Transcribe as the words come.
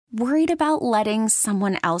Worried about letting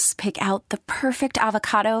someone else pick out the perfect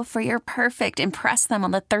avocado for your perfect impress them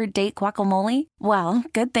on the third date guacamole? Well,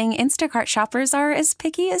 good thing Instacart shoppers are as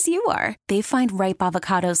picky as you are. They find ripe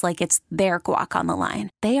avocados like it's their guac on the line.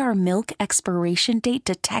 They are milk expiration date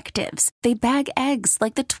detectives. They bag eggs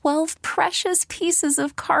like the 12 precious pieces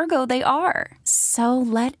of cargo they are. So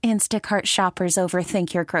let Instacart shoppers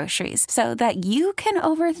overthink your groceries so that you can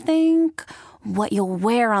overthink what you'll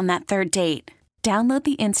wear on that third date. Download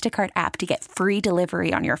the Instacart app to get free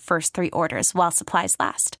delivery on your first 3 orders while supplies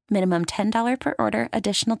last. Minimum $10 per order.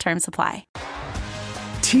 Additional terms apply.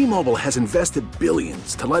 T-Mobile has invested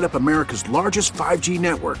billions to light up America's largest 5G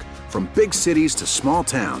network, from big cities to small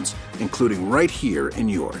towns, including right here in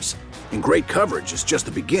yours. And great coverage is just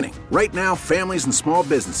the beginning. Right now, families and small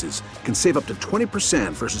businesses can save up to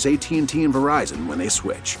 20% versus AT&T and Verizon when they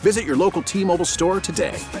switch. Visit your local T-Mobile store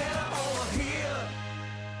today.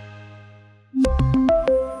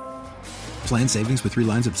 Plan savings with 3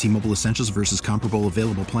 lines of T-Mobile Essentials versus comparable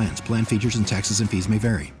available plans. Plan features and taxes and fees may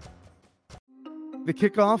vary. The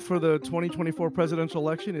kickoff for the 2024 presidential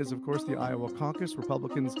election is, of course, the Iowa Caucus.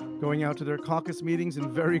 Republicans going out to their caucus meetings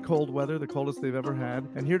in very cold weather, the coldest they've ever had.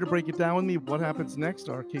 And here to break it down with me, what happens next,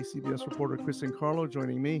 our KCBS reporter Chris and Carlo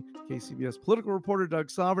joining me, KCBS political reporter Doug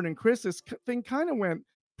Sovern. And Chris, this thing kind of went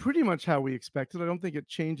pretty much how we expected. I don't think it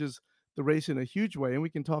changes the race in a huge way, and we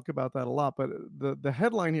can talk about that a lot. But the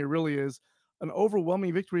headline here really is an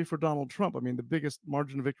overwhelming victory for Donald Trump. I mean, the biggest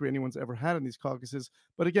margin of victory anyone's ever had in these caucuses.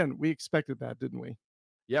 But again, we expected that, didn't we?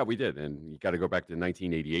 Yeah, we did. And you got to go back to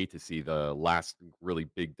 1988 to see the last really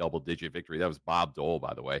big double-digit victory. That was Bob Dole,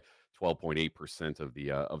 by the way, 12.8% of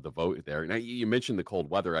the vote there. Now, you mentioned the cold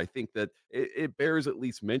weather. I think that it bears at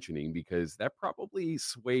least mentioning because that probably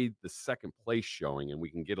swayed the second place showing, and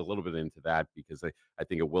we can get a little bit into that because I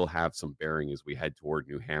think it will have some bearing as we head toward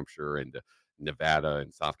New Hampshire and Nevada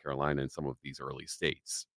and South Carolina and some of these early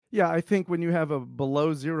states. Yeah, I think when you have a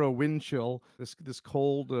below zero wind chill, this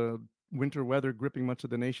cold winter weather gripping much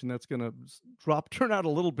of the nation, that's going to turn out a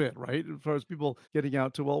little bit, right? As far as people getting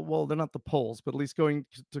out to, well, they're not the polls, but at least going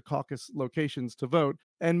to caucus locations to vote.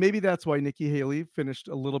 And maybe that's why Nikki Haley finished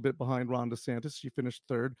a little bit behind Ron DeSantis. She finished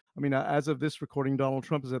third. I mean, as of this recording, Donald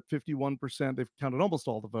Trump is at 51%. They've counted almost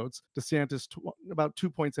all the votes. DeSantis about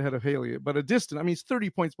 2 points ahead of Haley, but he's 30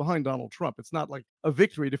 points behind Donald Trump. It's not like a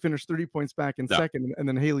victory to finish 30 points back in second and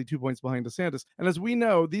then Haley 2 points behind DeSantis. And as we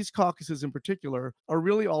know, these caucuses in particular are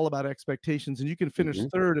really all about expectations, and you can finish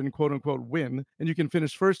third and quote unquote win, and you can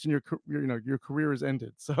finish first and your career is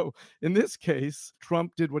ended. So in this case,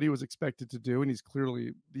 Trump did what he was expected to do, and he's clearly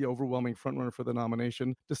the overwhelming frontrunner for the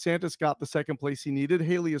nomination. DeSantis got the second place he needed.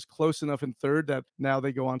 Haley is close enough in third that now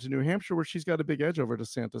they go on to New Hampshire, where she's got a big edge over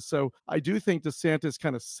DeSantis. So I do think DeSantis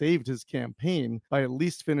kind of saved his campaign by at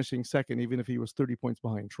least finishing second, even if he was 30 points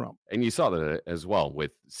behind Trump. And you saw that as well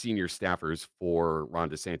with senior staffers for Ron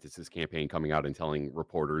DeSantis' campaign coming out and telling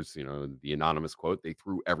reporters, the anonymous quote, they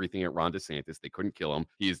threw everything at Ron DeSantis. They couldn't kill him.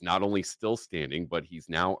 He is not only still standing, but he's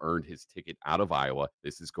now earned his ticket out of Iowa.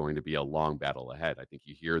 This is going to be a long battle ahead. I think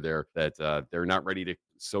you hear there that they're not ready to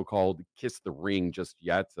so-called kiss the ring just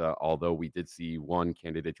yet, although we did see one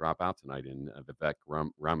candidate drop out tonight in Vivek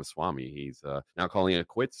Ramaswamy. He's now calling it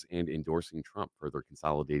quits and endorsing Trump, further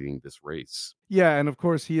consolidating this race. Yeah, and of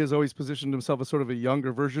course, he has always positioned himself as sort of a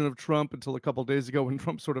younger version of Trump until a couple of days ago when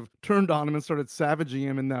Trump sort of turned on him and started savaging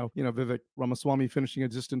him. And now, Vivek Ramaswamy finishing a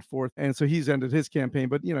distant fourth. And so he's ended his campaign,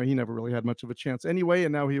 but, he never really had much of a chance anyway.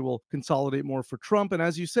 And now he will consolidate more for Trump. And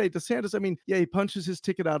as you say, DeSantis, he punches his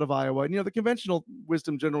ticket out of Iowa. And, the conventional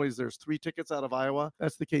wisdom generally is there's 3 tickets out of Iowa.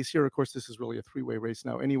 That's the case here. Of course, this is really a 3-way race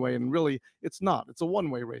now anyway. And really, it's not. It's a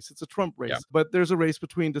 1-way race. It's a Trump race. Yeah. But there's a race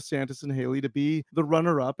between DeSantis and Haley to be the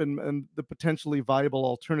runner-up and the potentially viable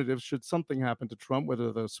alternatives should something happen to Trump,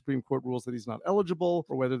 whether the Supreme Court rules that he's not eligible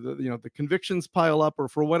or whether the convictions pile up or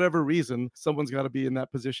for whatever reason, someone's got to be in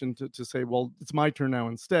that position to say, well, it's my turn now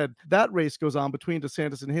instead. That race goes on between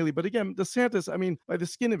DeSantis and Haley. But again, DeSantis, by the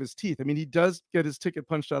skin of his teeth, he does get his ticket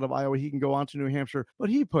punched out of Iowa. He can go on to New Hampshire, but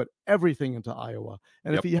he put everything into Iowa.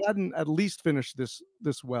 And if he hadn't at least finished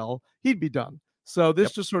this well, he'd be done. So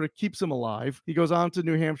this just sort of keeps him alive. He goes on to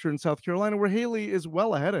New Hampshire and South Carolina, where Haley is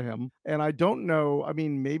well ahead of him. And I don't know.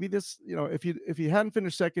 Maybe this, if he hadn't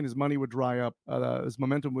finished second, his money would dry up. His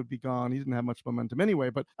momentum would be gone. He didn't have much momentum anyway.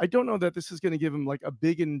 But I don't know that this is going to give him like a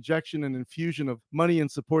big injection and infusion of money and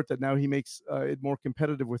support that now he makes it more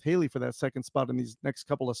competitive with Haley for that second spot in these next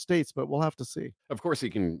couple of states. But we'll have to see. Of course, he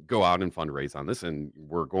can go out and fundraise on this. And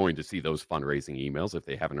we're going to see those fundraising emails if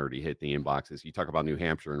they haven't already hit the inboxes. You talk about New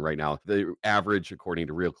Hampshire, and right now the average average, according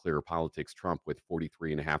to Real Clear Politics, Trump with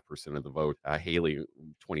 43.5% of the vote, Haley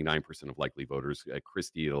 29% of likely voters,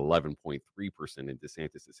 Christie at 11.3%, and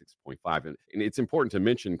DeSantis at 6.5%. And it's important to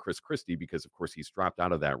mention Chris Christie because, of course, he's dropped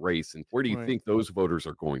out of that race. And where do you think those voters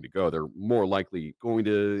are going to go? They're more likely going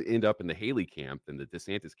to end up in the Haley camp than the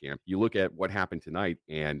DeSantis camp. You look at what happened tonight,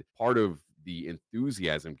 and part of the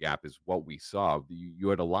enthusiasm gap is what we saw. You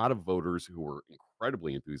had a lot of voters who were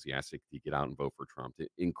incredibly enthusiastic to get out and vote for Trump,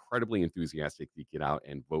 incredibly enthusiastic to get out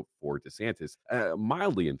and vote for DeSantis,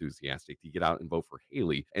 mildly enthusiastic to get out and vote for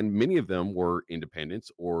Haley. And many of them were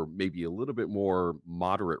independents or maybe a little bit more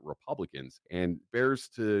moderate Republicans. And bears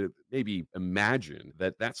to maybe imagine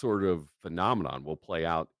that that sort of phenomenon will play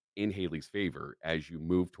out in Haley's favor as you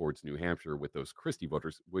move towards New Hampshire with those Christie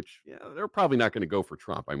voters, which they're probably not going to go for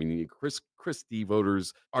Trump. I mean, Christie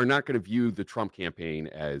voters are not going to view the Trump campaign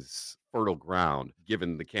as fertile ground,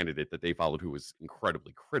 given the candidate that they followed who was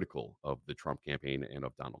incredibly critical of the Trump campaign and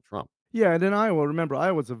of Donald Trump. Yeah, and in Iowa, remember,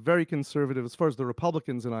 Iowa's a very conservative, as far as the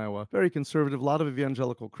Republicans in Iowa, very conservative, a lot of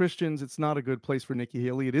evangelical Christians. It's not a good place for Nikki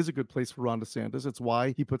Haley. It is a good place for Ron DeSantis. It's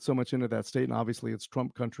why he put so much into that state, and obviously it's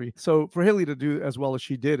Trump country. So for Haley to do as well as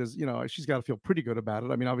she did, is, she's got to feel pretty good about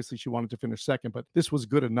it. I mean, obviously she wanted to finish second, but this was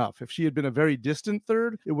good enough. If she had been a very distant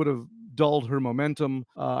third, it would have dulled her momentum.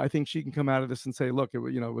 I think she can come out of this and say, look, it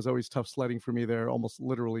was always tough sledding for me there, almost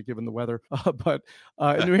literally given the weather. But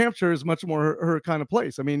New Hampshire is much more her kind of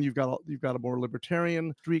place. I mean, you've got a more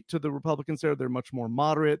libertarian streak to the Republicans there. They're much more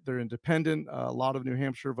moderate. They're independent. A lot of New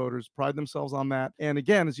Hampshire voters pride themselves on that. And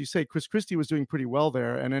again, as you say, Chris Christie was doing pretty well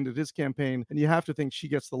there and ended his campaign. And you have to think she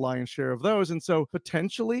gets the lion's share of those. And so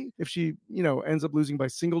potentially, if she, ends up losing by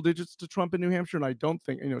single digits to Trump in New Hampshire, and I don't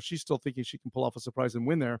think, she's still thinking she can pull off a surprise and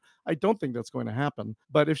win there. I don't think that's going to happen.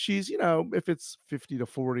 But if she's, if it's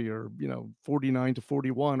 50-40 or,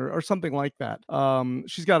 49-41 or something like that,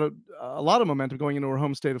 she's got a lot of momentum going into her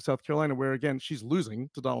home state of South Carolina, where again, she's losing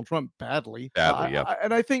to Donald Trump badly.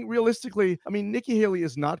 And I think realistically, Nikki Haley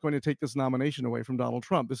is not going to take this nomination away from Donald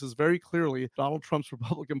Trump. This is very clearly Donald Trump's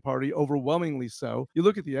Republican Party, overwhelmingly so. You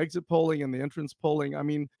look at the exit polling and the entrance polling. I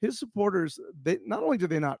mean, his supporters, they not only do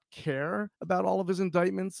they not care about all of his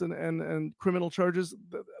indictments and criminal charges,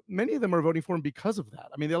 many of them are voting for him because of that.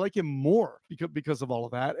 I mean, they like him more because of all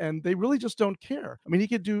of that, and they really just don't care. I mean, he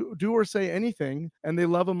could do or say anything, and they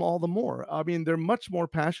love him all the more. I mean, they're much more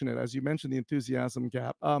passionate, as you mentioned, the enthusiasm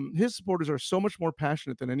gap. His supporters are so much more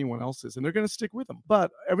passionate than anyone else's, and they're going to stick with him.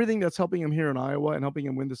 But everything that's helping him here in Iowa and helping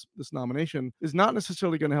him win this nomination is not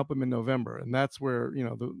necessarily going to help him in November, and that's where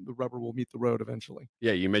the rubber will meet the road eventually.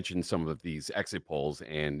 Yeah, you mentioned some of these exit polls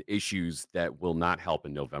and issues that will not help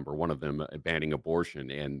in November. One of them, banning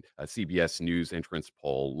abortion, and a CBS News entrance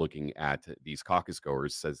poll looking at these caucus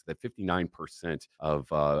goers says that 59%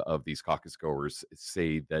 of these caucus goers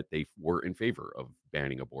say that they were in favor of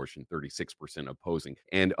banning abortion, 36% opposing.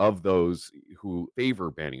 And of those who favor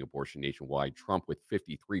banning abortion nationwide, Trump with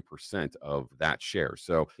 53% of that share.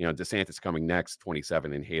 So, DeSantis coming next,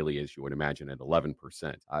 27%, and Haley, as you would imagine, at 11%.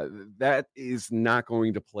 That is not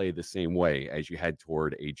going to play the same way as you head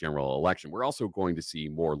toward a general election. We're also going to see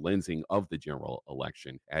more lensing of the general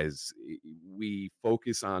election as we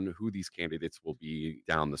focus on who these candidates will be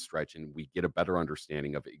down the stretch, and we get a better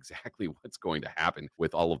understanding of exactly what's going to happen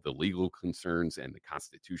with all of the legal concerns and the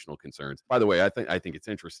constitutional concerns. By the way, I think it's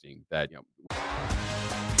interesting that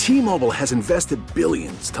T-Mobile has invested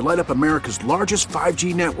billions to light up America's largest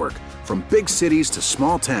 5G network, from big cities to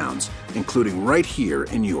small towns, including right here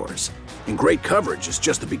in yours. And great coverage is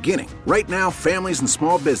just the beginning. Right now, families and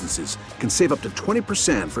small businesses can save up to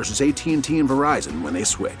 20% versus AT&T and Verizon when they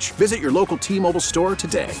switch. Visit your local T-Mobile store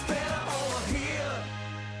today.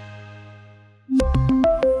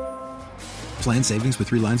 Plan savings with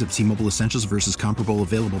 3 lines of T-Mobile Essentials versus comparable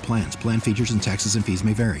available plans. Plan features and taxes and fees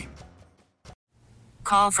may vary.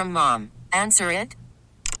 Call from mom. Answer it.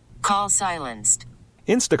 Call silenced.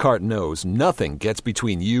 Instacart knows nothing gets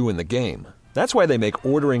between you and the game. That's why they make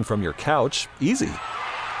ordering from your couch easy.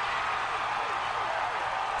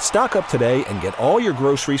 Stock up today and get all your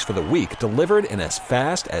groceries for the week delivered in as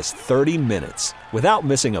fast as 30 minutes without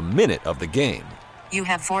missing a minute of the game. You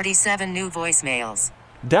have 47 new voicemails.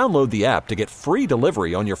 Download the app to get free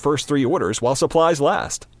delivery on your first 3 orders while supplies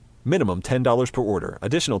last. Minimum $10 per order.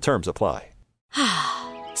 Additional terms apply.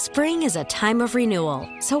 Spring is a time of renewal,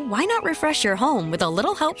 so why not refresh your home with a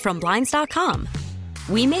little help from Blinds.com?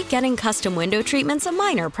 We make getting custom window treatments a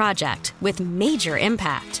minor project with major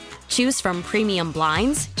impact. Choose from premium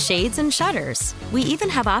blinds, shades, and shutters. We even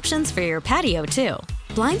have options for your patio, too.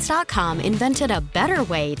 Blinds.com invented a better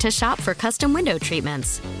way to shop for custom window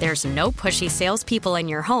treatments. There's no pushy salespeople in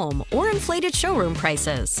your home or inflated showroom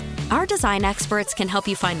prices. Our design experts can help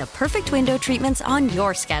you find the perfect window treatments on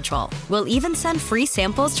your schedule. We'll even send free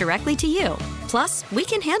samples directly to you. Plus, we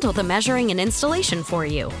can handle the measuring and installation for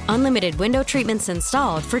you. Unlimited window treatments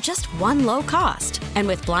installed for just one low cost. And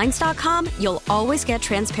with Blinds.com, you'll always get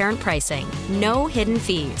transparent pricing. No hidden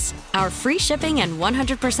fees. Our free shipping and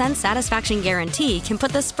 100% satisfaction guarantee can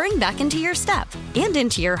put the spring back into your step and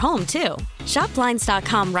into your home, too. Shop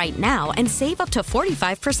Blinds.com right now and save up to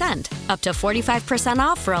 45%. Up to 45%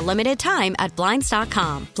 off for a limited time at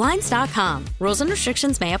Blinds.com. Blinds.com. Rules and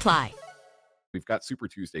restrictions may apply. We've got Super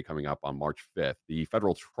Tuesday coming up on March 5th. The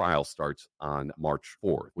federal trial starts on March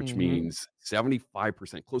 4th, which means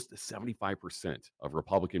 75%, close to 75% of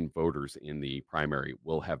Republican voters in the primary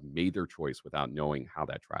will have made their choice without knowing how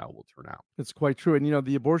that trial will turn out. It's quite true. And,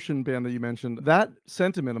 the abortion ban that you mentioned, that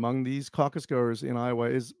sentiment among these caucus goers in Iowa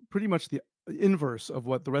is pretty much the inverse of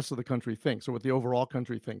what the rest of the country thinks or what the overall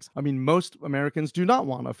country thinks. I mean, most Americans do not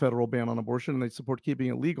want a federal ban on abortion, and they support keeping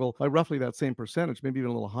it legal by roughly that same percentage, maybe even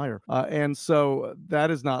a little higher. And so that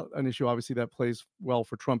is not an issue, obviously, that plays well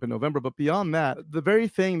for Trump in November. But beyond that, the very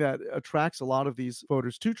thing that attracts a lot of these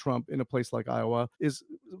voters to Trump in a place like Iowa is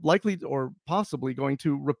likely or possibly going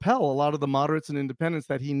to repel a lot of the moderates and independents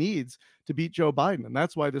that he needs to beat Joe Biden. And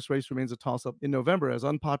that's why this race remains a toss-up in November. As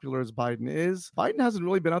unpopular as Biden is, Biden hasn't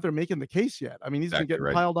really been out there making the case yet. I mean, he's been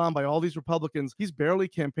getting piled on by all these Republicans. He's barely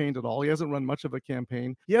campaigned at all. He hasn't run much of a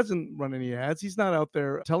campaign. He hasn't run any ads. He's not out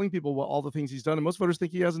there telling people all the things he's done. And most voters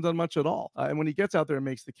think he hasn't done much at all. And when he gets out there and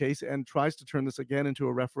makes the case and tries to turn this again into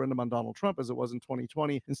a referendum on Donald Trump, as it was in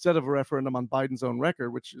 2020, instead of a referendum on Biden's own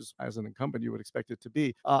record, which is, as an incumbent, you would expect it to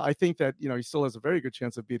be, I think that, he still has a very good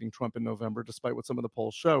chance of beating Trump in November, despite what some of the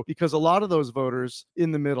polls show, because a lot of those voters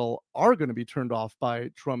in the middle are going to be turned off by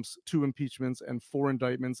Trump's 2 impeachments and 4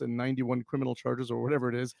 indictments and 91 criminal charges or whatever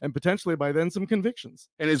it is, and potentially by then some convictions.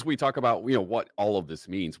 And as we talk about, what all of this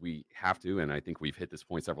means, we have to, and I think we've hit this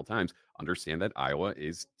point several times, understand that Iowa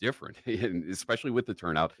is different, and especially with the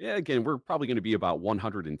turnout. Yeah, again, we're probably going to be about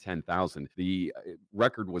 110,000. The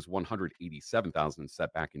record was 187,000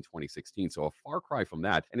 set back in 2016, so a far cry from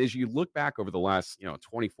that. And as you look back over the last,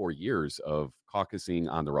 24 years of caucusing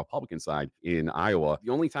on the Republican side in Iowa,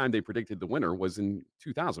 the only time they predicted the winner was in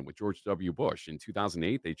 2000 with George W. Bush. In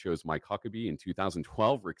 2008, they chose Mike Huckabee. In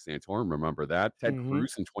 2012, Rick Santorum, remember that. Ted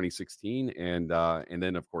Cruz in 2016, and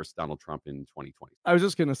then, of course, Donald Trump in 2020. I was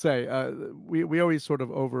just going to say, we always sort of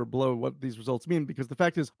overblow what these results mean, because the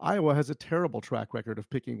fact is Iowa has a terrible track record of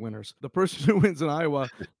picking winners. The person who wins in Iowa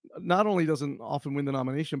not only doesn't often win the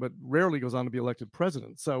nomination, but rarely goes on to be elected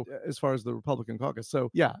president. So as far as the Republican caucus. So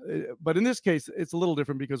yeah, but in this case, it's a little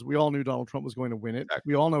different because we all knew Donald Trump was going to win it.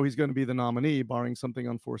 Exactly. We all know he's going to be the nominee, barring something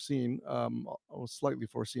unforeseen, slightly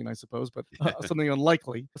foreseen, I suppose, but something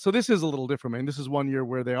unlikely. So this is a little different. I mean, this is one year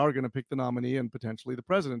where they are going to pick the nominee and potentially the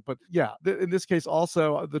president. But yeah, in this case,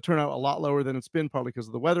 also the turnout a lot lower than it's been, partly because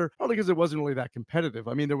of the weather, partly because it wasn't really that competitive.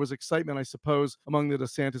 I mean, there was excitement, I suppose, among the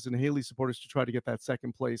DeSantis and Haley supporters to try to get that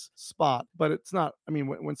second place spot, but it's not. I mean,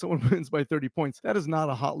 when someone wins by 30 points, that is not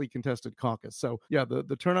a hotly contested caucus. So yeah,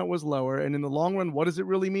 the turnout was lower, and in the long run, what does it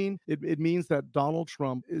really mean? It means that Donald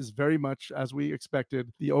Trump is very much, as we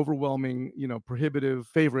expected, the overwhelming, prohibitive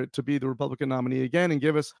favorite to be the Republican nominee again and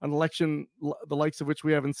give us an election the likes of which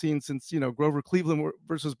we haven't seen since, Grover Cleveland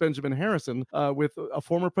versus Benjamin Harrison, with a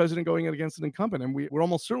former president going in against an incumbent, and we're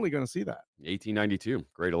almost certainly going to see that. 1892,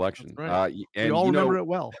 great election. Right. And we all remember it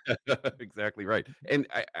well. Exactly right. And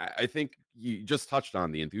I think you just touched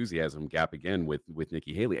on the enthusiasm gap again with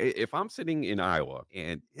Nikki Haley. If I'm sitting in Iowa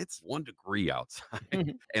and it's 1 degree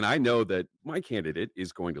outside and I know that my candidate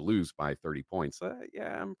is going to lose by 30 points,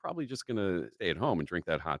 I'm probably just going to stay at home and drink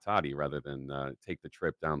that hot toddy rather than take the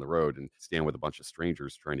trip down the road and stand with a bunch of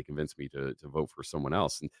strangers trying to convince me to vote for someone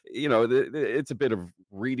else. And, it's a bit of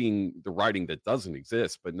reading the writing that doesn't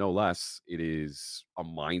exist, but no less, it is a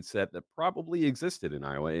mindset that probably existed in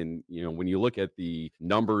Iowa. And, when you look at the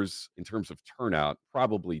numbers in terms of turnout,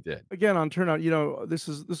 probably did. Again, on turnout, this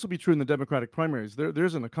will be true in the Democratic primaries. There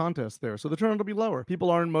isn't a contest there, so the turnout will be lower. People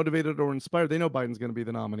aren't motivated or inspired. They know Biden's going to be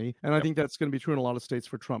the nominee, and I think that's going to be true in a lot of states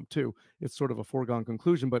for Trump too. It's sort of a foregone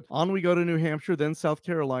conclusion. But on we go to New Hampshire, then South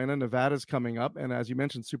Carolina, Nevada's coming up, and as you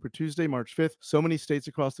mentioned, Super Tuesday, March 5th. So many states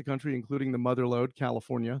across the country, including the motherlode,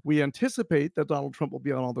 California. We anticipate that Donald Trump will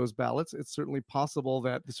be on all those ballots. It's certainly possible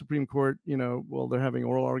that the Supreme Court, they're having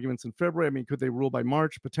oral arguments in February. I mean, could they rule by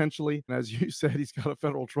March? Potentially. And as you said, he's got a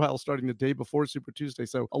federal trial starting the day before Super Tuesday.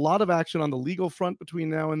 So a lot of action on the legal front between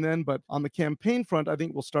now and then. But on the campaign front, I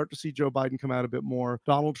think we'll start to see Joe Biden come out a bit more.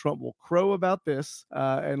 Donald Trump will crow about this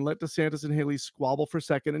and let DeSantis and Haley squabble for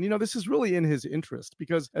second. And, this is really in his interest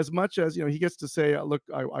because as much as, he gets to say, look,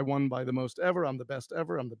 I won by the most ever. I'm the best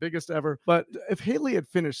ever. I'm the biggest ever. But if Haley had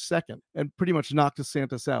finished second and pretty much knocked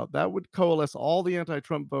DeSantis out, that would coalesce all the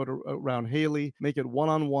anti-Trump vote around Haley, make it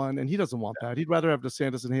one-on-one. And he doesn't want that. He'd rather have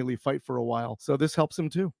DeSantis and Haley fight for a while. So this helps him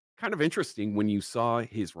too. Kind of interesting when you saw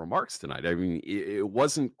his remarks tonight. I mean, it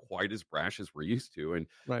wasn't quite as brash as we're used to. And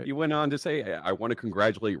he went on to say, I want to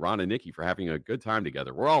congratulate Ron and Nikki for having a good time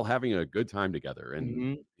together. We're all having a good time together.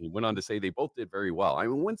 And he went on to say they both did very well. I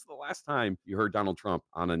mean, when's the last time you heard Donald Trump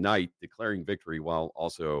on a night declaring victory while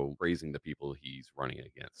also praising the people he's running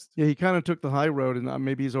against? Yeah, he kind of took the high road, and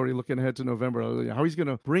maybe he's already looking ahead to November, how he's going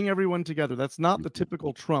to bring everyone together. That's not the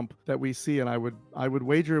typical Trump that we see. And I would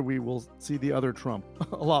wager we will see the other Trump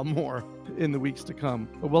a lot more in the weeks to come.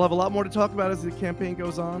 But we'll have a lot more to talk about as the campaign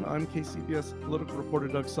goes on. I'm KCBS political reporter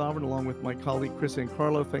Doug Sovern, along with my colleague Chris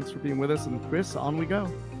Ancarlo. Thanks for being with us. And Chris, on we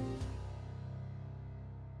go.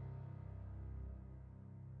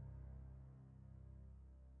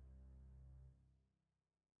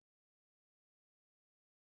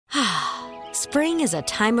 Spring is a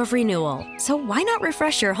time of renewal, so why not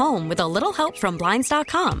refresh your home with a little help from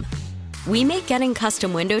Blinds.com? We make getting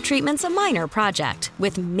custom window treatments a minor project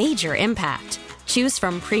with major impact. Choose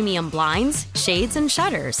from premium blinds, shades, and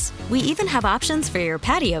shutters. We even have options for your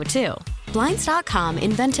patio, too. Blinds.com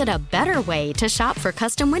invented a better way to shop for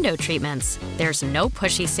custom window treatments. There's no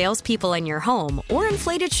pushy salespeople in your home or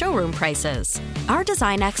inflated showroom prices. Our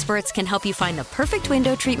design experts can help you find the perfect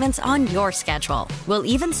window treatments on your schedule. We'll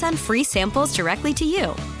even send free samples directly to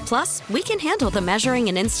you. Plus, we can handle the measuring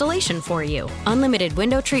and installation for you. Unlimited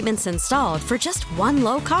window treatments installed for just one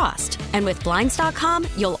low cost. And with Blinds.com,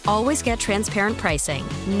 you'll always get transparent pricing.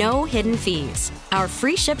 No hidden fees. Our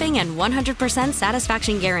free shipping and 100%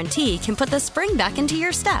 satisfaction guarantee can put the spring back into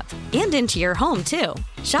your step and into your home, too.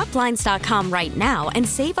 Shop Blinds.com right now and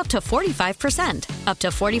save up to 45%. Up to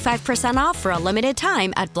 45% off for a limited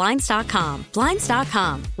time at Blinds.com.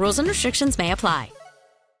 Blinds.com. Rules and restrictions may apply.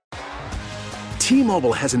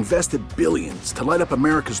 T-Mobile has invested billions to light up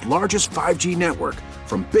America's largest 5G network,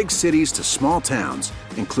 from big cities to small towns,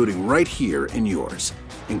 including right here in yours.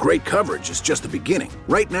 And great coverage is just the beginning.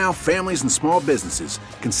 Right now, families and small businesses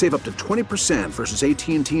can save up to 20% versus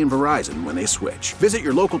AT&T and Verizon when they switch. Visit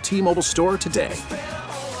your local T-Mobile store today.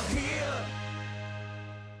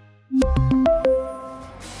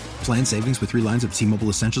 Plan savings with 3 lines of T-Mobile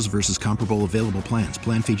Essentials versus comparable available plans.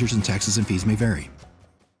 Plan features and taxes and fees may vary.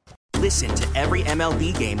 Listen to every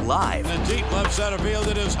MLB game live. In the deep left center field,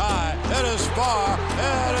 it is high, it is far,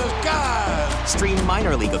 it is gone. Stream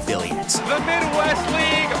minor league affiliates. The Midwest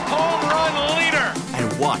League home run leader.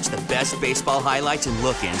 And watch the best baseball highlights and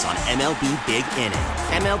look-ins on MLB Big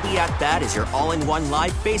Inning. MLB At Bat is your all-in-one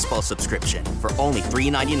live baseball subscription for only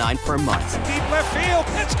 $3.99 per month. Deep left field,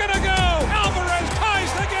 it's gonna go. Alvarez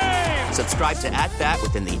ties the game. Subscribe to At Bat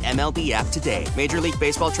within the MLB app today. Major League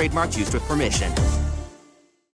Baseball trademarks used with permission.